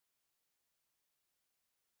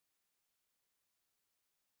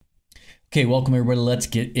Okay, welcome everybody. Let's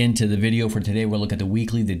get into the video for today. We'll look at the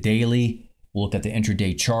weekly, the daily. We'll look at the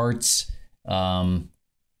intraday charts.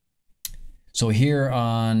 So here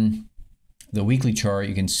on the weekly chart,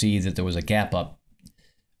 you can see that there was a gap up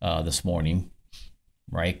this morning,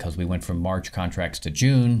 right? Because we went from March contracts to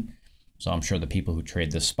June. So I'm sure the people who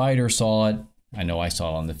trade the spider saw it. I know I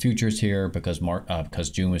saw it on the futures here because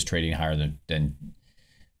June was trading higher than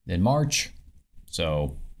March.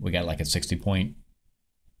 So we got like a 68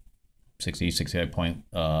 point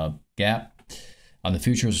gap on the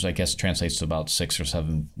futures, which I guess translates to about $6 or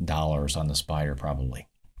 $7 on the spider probably.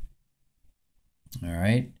 All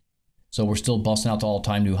right. So we're still busting out to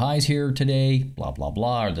all-time new highs here today, blah, blah,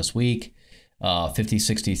 blah, or this week.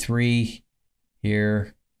 50.63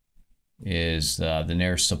 here is the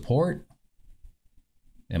nearest support.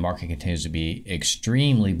 The market continues to be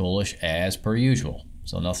extremely bullish as per usual.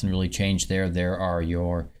 So nothing really changed there. There are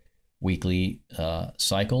your weekly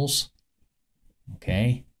cycles.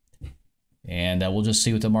 Okay. And we'll just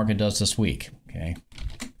see what the market does this week. Okay.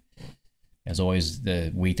 As always,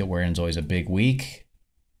 the week that we're in is always a big week.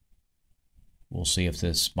 We'll see if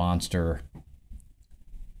this monster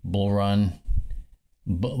bull run,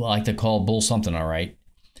 I like to call bull something, all right.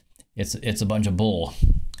 It's a bunch of bull.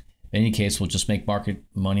 In any case, we'll just make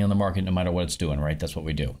money on the market no matter what it's doing, right? That's what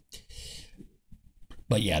we do.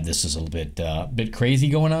 But yeah, this is a little bit crazy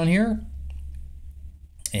going on here.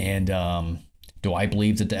 And do I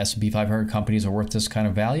believe that the S&P 500 companies are worth this kind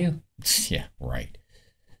of value? Yeah, right.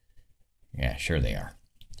 Yeah, sure they are.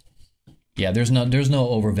 Yeah, there's no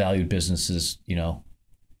overvalued businesses, you know,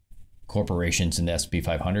 corporations in the S&P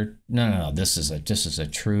 500. No. This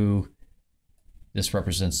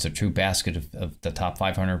represents the true basket of the top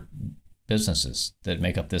 500 businesses that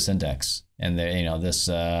make up this index. And this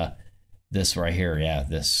right here, yeah,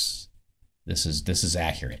 this is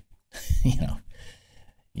accurate. You know.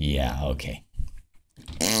 Yeah, okay.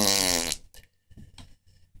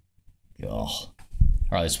 Oh. All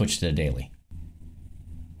right, let's switch to the daily.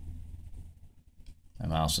 My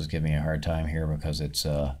mouse is giving me a hard time here because it's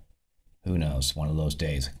who knows, one of those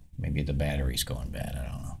days. Maybe the battery's going bad, I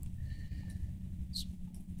don't know. It's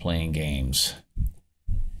playing games.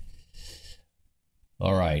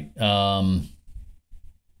 All right.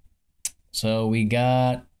 So we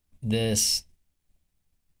got this.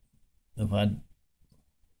 If I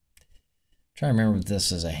try to remember if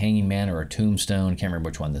this is a hanging man or a tombstone. Can't remember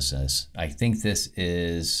which one this is. I think this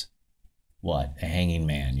is what? A hanging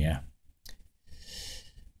man, yeah.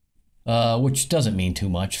 Which doesn't mean too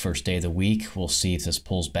much. First day of the week. We'll see if this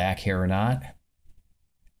pulls back here or not.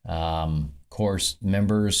 Of course,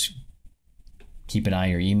 members, keep an eye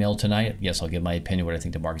on your email tonight. Yes, I'll give my opinion what I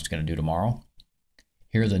think the market's going to do tomorrow.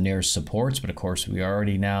 Here are the nearest supports, but of course we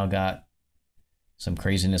already now got some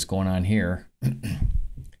craziness going on here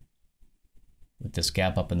with this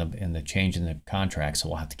gap up in the change in the contract. So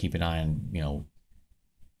we'll have to keep an eye on, you know,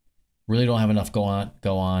 really don't have enough go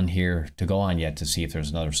on here to go on yet to see if there's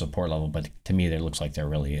another support level, but to me there looks like there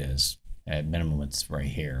really is. At minimum it's right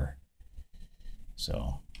here.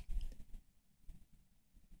 So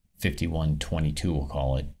 51.22 we'll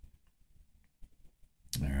call it.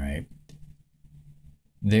 All right.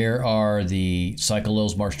 There are the cycle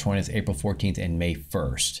lows March 20th, April 14th, and May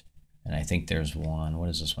 1st. And I think there's one. What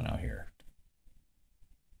is this one out here?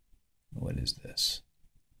 What is this?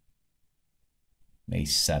 May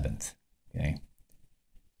 7th. Okay.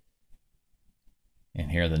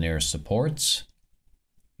 And here are the nearest supports.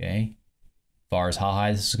 Okay. As far as how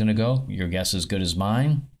high this is going to go, your guess is as good as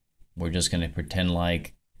mine. We're just going to pretend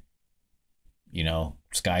like, you know,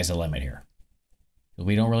 sky's the limit here.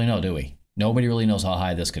 We don't really know, do we? Nobody really knows how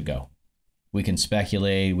high this could go. We can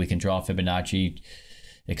speculate. We can draw Fibonacci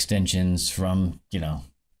extensions from, you know,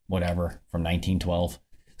 whatever, from 1912.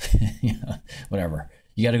 Yeah, whatever.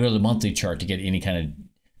 You got to go to the monthly chart to get any kind of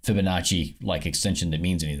Fibonacci-like extension that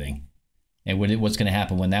means anything. And what's going to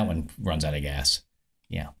happen when that one runs out of gas?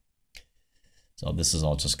 Yeah. So this is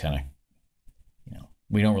all just kind of, you know,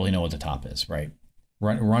 we don't really know what the top is, right?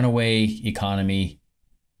 Runaway economy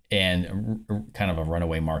and kind of a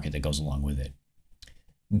runaway market that goes along with it.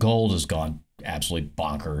 Gold has gone absolutely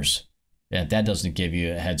bonkers. And if that doesn't give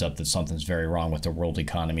you a heads up that something's very wrong with the world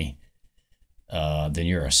economy, then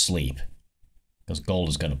you're asleep, because gold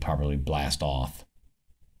is going to probably blast off.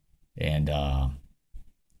 And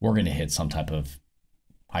we're going to hit some type of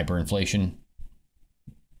hyperinflation.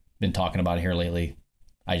 Been talking about it here lately.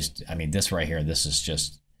 I mean, this right here, this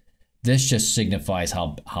just signifies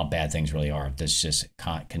how bad things really are. This just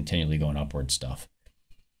continually going upward stuff.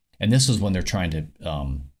 And this is when they're trying to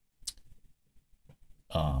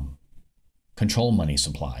control money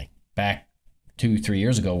supply back 2-3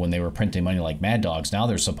 years ago when they were printing money like mad dogs. Now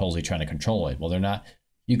they're supposedly trying to control it. Well, they're not.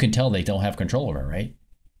 You can tell they don't have control over it, right?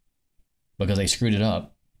 Because they screwed it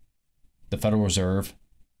up. The Federal Reserve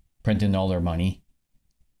printing all their money.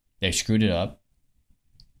 They screwed it up.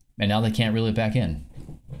 And now they can't reel it back in.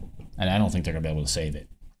 And I don't think they're going to be able to save it.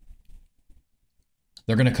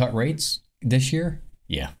 They're going to cut rates this year?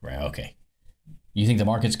 Yeah, right, okay. You think the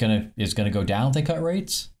market's is going to go down if they cut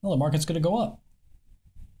rates? Well, the market's going to go up.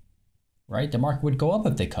 Right? The market would go up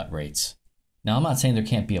if they cut rates. Now, I'm not saying there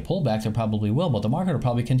can't be a pullback. There probably will, but the market will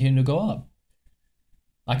probably continue to go up.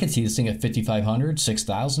 I can see this thing at 5,500,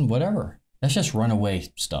 6,000, whatever. That's just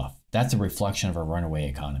runaway stuff. That's a reflection of a runaway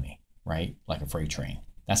economy, right? Like a freight train.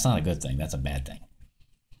 That's not a good thing. That's a bad thing.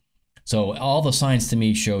 So all the signs to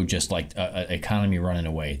me show just like an economy running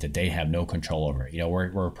away, that they have no control over it. You know,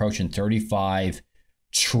 we're approaching $35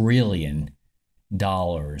 trillion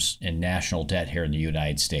in national debt here in the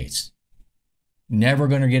United States. Never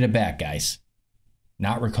going to get it back, guys.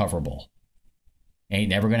 Not recoverable. Ain't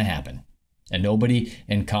never going to happen. And nobody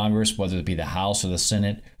in Congress, whether it be the House or the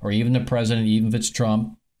Senate, or even the president, even if it's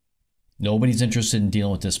Trump, nobody's interested in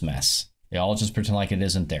dealing with this mess. They all just pretend like it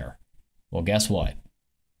isn't there. Well, guess what?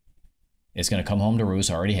 It's going to come home to roost,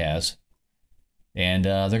 already has. And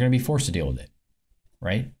they're going to be forced to deal with it.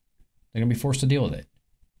 Right? They're going to be forced to deal with it.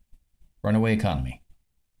 Runaway economy.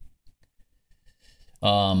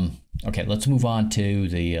 Okay, let's move on to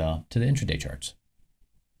the intraday charts.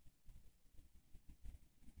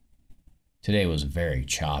 Today was very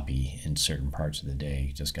choppy in certain parts of the day.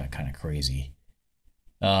 It just got kind of crazy.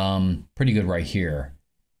 Pretty good right here.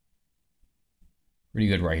 Pretty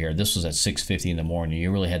good right here. This was at 6:50 in the morning.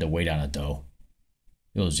 You really had to wait on it, though.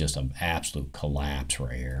 It was just an absolute collapse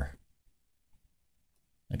right here.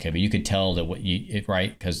 Okay, but you could tell that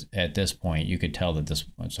right, because at this point, you could tell that this,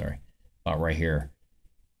 I'm sorry, about right here,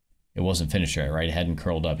 it wasn't finished yet, right? It hadn't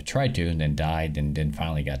curled up. It tried to, and then died, and then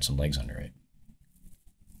finally got some legs under it.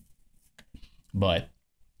 But,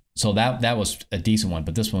 so that was a decent one,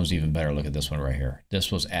 but this one was even better. Look at this one right here. This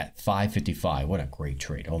was at 5:55. What a great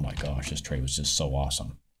trade. Oh my gosh, this trade was just so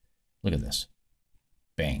awesome. Look at this.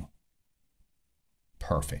 Bang.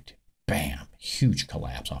 Perfect. Bam. Huge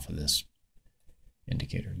collapse off of this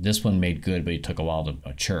indicator. This one made good, but it took a while to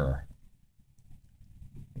mature.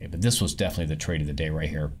 Okay, but this was definitely the trade of the day right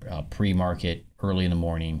here. Pre-market, early in the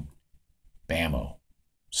morning. Bammo.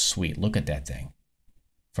 Sweet. Look at that thing.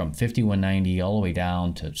 From 51.90 all the way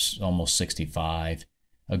down to almost 65.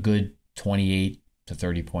 A good 28 to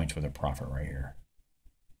 30 points worth of profit right here.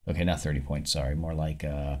 Okay, not 30 points, sorry. More like,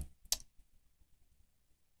 yeah,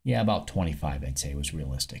 about 25, I'd say, was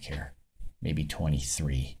realistic here. Maybe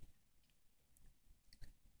 23.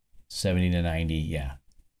 70 to 90, yeah.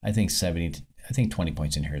 I think 20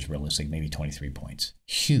 points in here is realistic, maybe 23 points.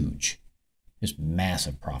 Huge. Just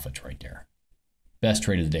massive profits right there. Best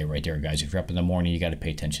trade of the day right there, guys. If you're up in the morning, you got to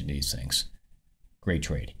pay attention to these things. Great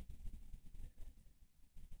trade.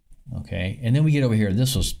 Okay, and then we get over here.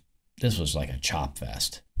 This was like a chop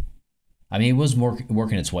fest. I mean, it was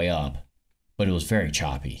working its way up, but it was very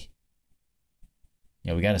choppy.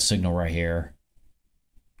 Yeah, we got a signal right here.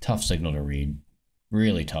 Tough signal to read.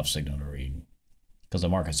 Really tough signal to read. Because the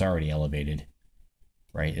market's already elevated.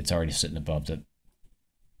 Right? It's already sitting above it.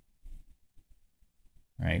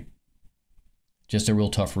 Right? Just a real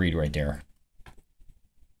tough read right there.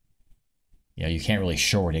 You know, you can't really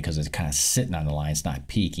short it because it's kind of sitting on the line. It's not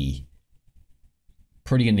peaky.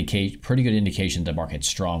 Pretty good indication the market's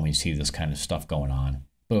strong when you see this kind of stuff going on.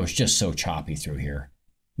 But it was just so choppy through here.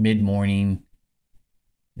 Mid-morning.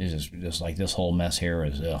 This is just like this whole mess here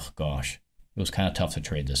is, oh gosh. It was kind of tough to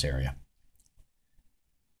trade this area.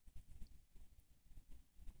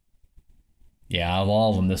 Yeah, of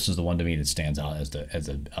all of them, this is the one to me that stands out as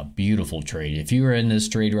a beautiful trade. If you were in this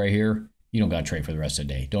trade right here, you don't got to trade for the rest of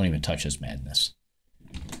the day. Don't even touch this madness.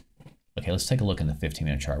 Okay, let's take a look in the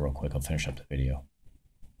 15-minute chart real quick. I'll finish up the video.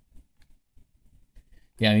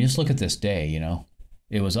 Yeah, I mean, just look at this day, you know.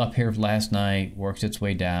 It was up here last night, worked its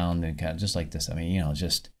way down, and kind of just like this. I mean, you know,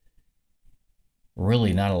 just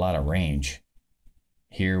really not a lot of range.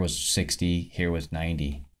 Here was 60, here was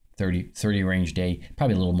 90. 30 range day,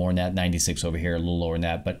 probably a little more than that, 96 over here, a little lower than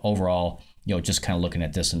that. But overall, you know, just kind of looking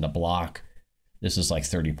at this in the block, this is like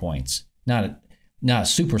 30 points. Not a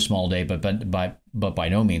super small day, but by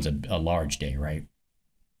no means a large day, right?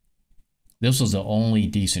 This was the only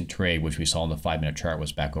decent trade which we saw in the 5-minute chart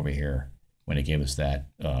was back over here when it gave us that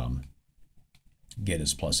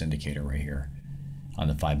Gettys plus indicator right here on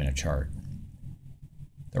the 5-minute chart.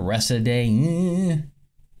 The rest of the day,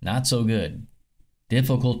 not so good.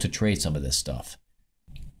 Difficult to trade some of this stuff.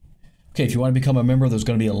 Okay, if you want to become a member, there's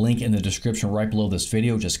going to be a link in the description right below this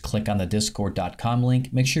video. Just click on the discord.com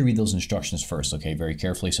link. Make sure you read those instructions first, okay, very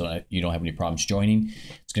carefully so that you don't have any problems joining.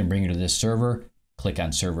 It's going to bring you to this server. Click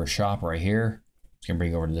on server shop right here. It's going to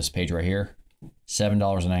bring you over to this page right here.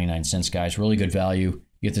 $7.99, guys. Really good value.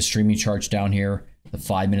 You get the streaming charts down here. The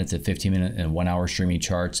 5-minute, the 15-minute, and 1-hour streaming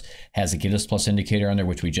charts. Has the Giddus Plus indicator on there,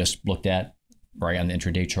 which we just looked at right on the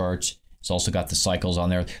intraday charts. It's also got the cycles on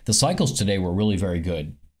there. The cycles today were really very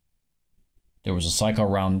good. There was a cycle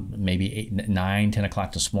around maybe 8, 9, 10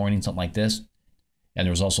 o'clock this morning, something like this. And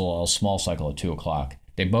there was also a small cycle at 2 o'clock.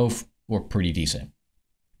 They both were pretty decent.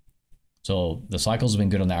 So the cycles have been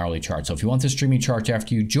good on the hourly chart. So if you want the streaming charts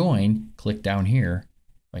after you join, click down here.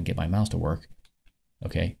 If I can get my mouse to work.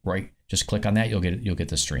 Okay, right. Just click on that. You'll get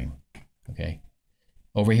the stream. Okay.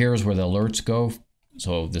 Over here is where the alerts go.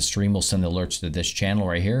 So the stream will send the alerts to this channel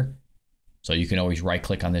right here. So you can always right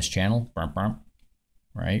click on this channel.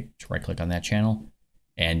 Right. Just right click on that channel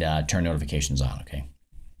and turn notifications on. Okay.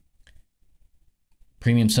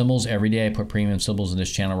 Premium symbols. Every day I put premium symbols in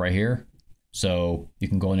this channel right here. So you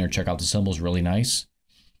can go in there and check out the symbols. Really nice.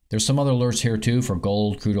 There's some other alerts here too for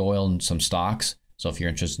gold, crude oil, and some stocks. So if you're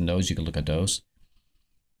interested in those, you can look at those.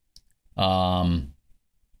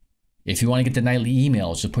 If you want to get the nightly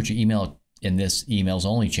emails, just put your email in this emails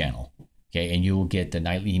only channel. Okay. And you will get the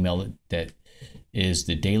nightly email that is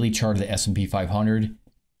the daily chart of the S&P 500.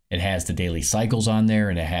 It has the daily cycles on there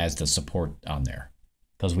and it has the support on there.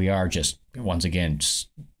 Because we are just, once again, just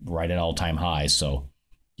right at all-time highs. So,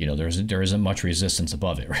 you know, there isn't much resistance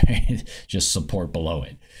above it, right? Just support below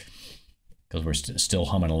it. Because we're still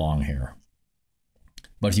humming along here.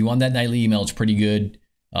 But if you want that nightly email, it's pretty good.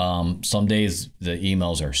 Some days the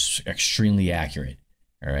emails are extremely accurate.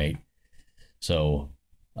 All right. So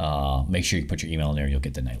make sure you put your email in there. You'll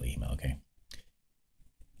get the nightly email. Okay.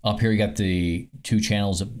 Up here, you got the 2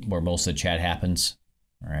 channels where most of the chat happens.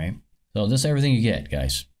 All right. So this is everything you get,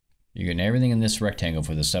 guys. You're getting everything in this rectangle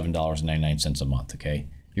for the $7.99 a month. Okay.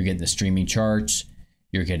 You're getting the streaming charts.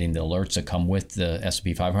 You're getting the alerts that come with the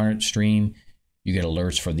S&P 500 stream. You get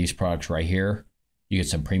alerts for these products right here. You get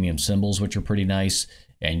some premium symbols, which are pretty nice.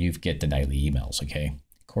 And you get the nightly emails. Okay.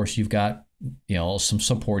 Of course, you've got, you know, some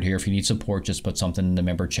support here. If you need support, just put something in the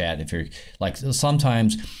member chat. If you're like,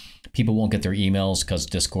 sometimes people won't get their emails because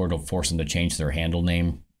Discord will force them to change their handle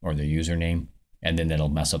name or their username, and then that'll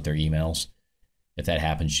mess up their emails. If that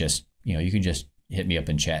happens, just, you know, you can just hit me up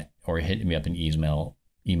in chat or hit me up in email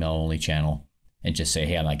only channel and just say,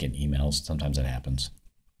 hey, I'm not getting emails. Sometimes that happens.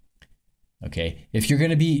 Okay. If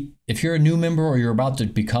you're a new member or you're about to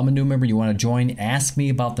become a new member, you want to join, ask me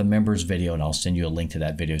about the members video and I'll send you a link to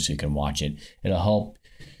that video so you can watch it. It'll help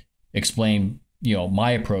explain, you know, my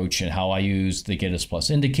approach and how I use the Giddus Plus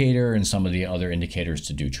indicator and some of the other indicators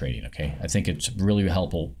to do trading. Okay. I think it's really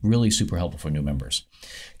helpful, really super helpful for new members.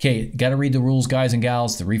 Okay. Got to read the rules, guys and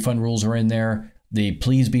gals. The refund rules are in there. The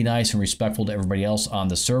please be nice and respectful to everybody else on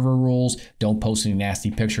the server rules. Don't post any nasty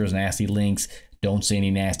pictures, nasty links. Don't say any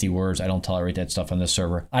nasty words. I don't tolerate that stuff on this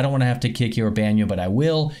server. I don't want to have to kick you or ban you, but I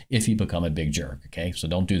will if you become a big jerk. Okay. So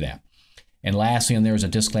don't do that. And lastly, and there's a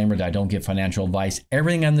disclaimer that I don't give financial advice.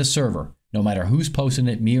 Everything on this server, no matter who's posting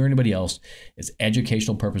it, me or anybody else, is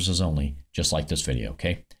educational purposes only, just like this video,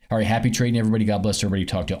 okay? All right, happy trading, everybody. God bless everybody.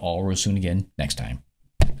 Talk to you all real soon again next time.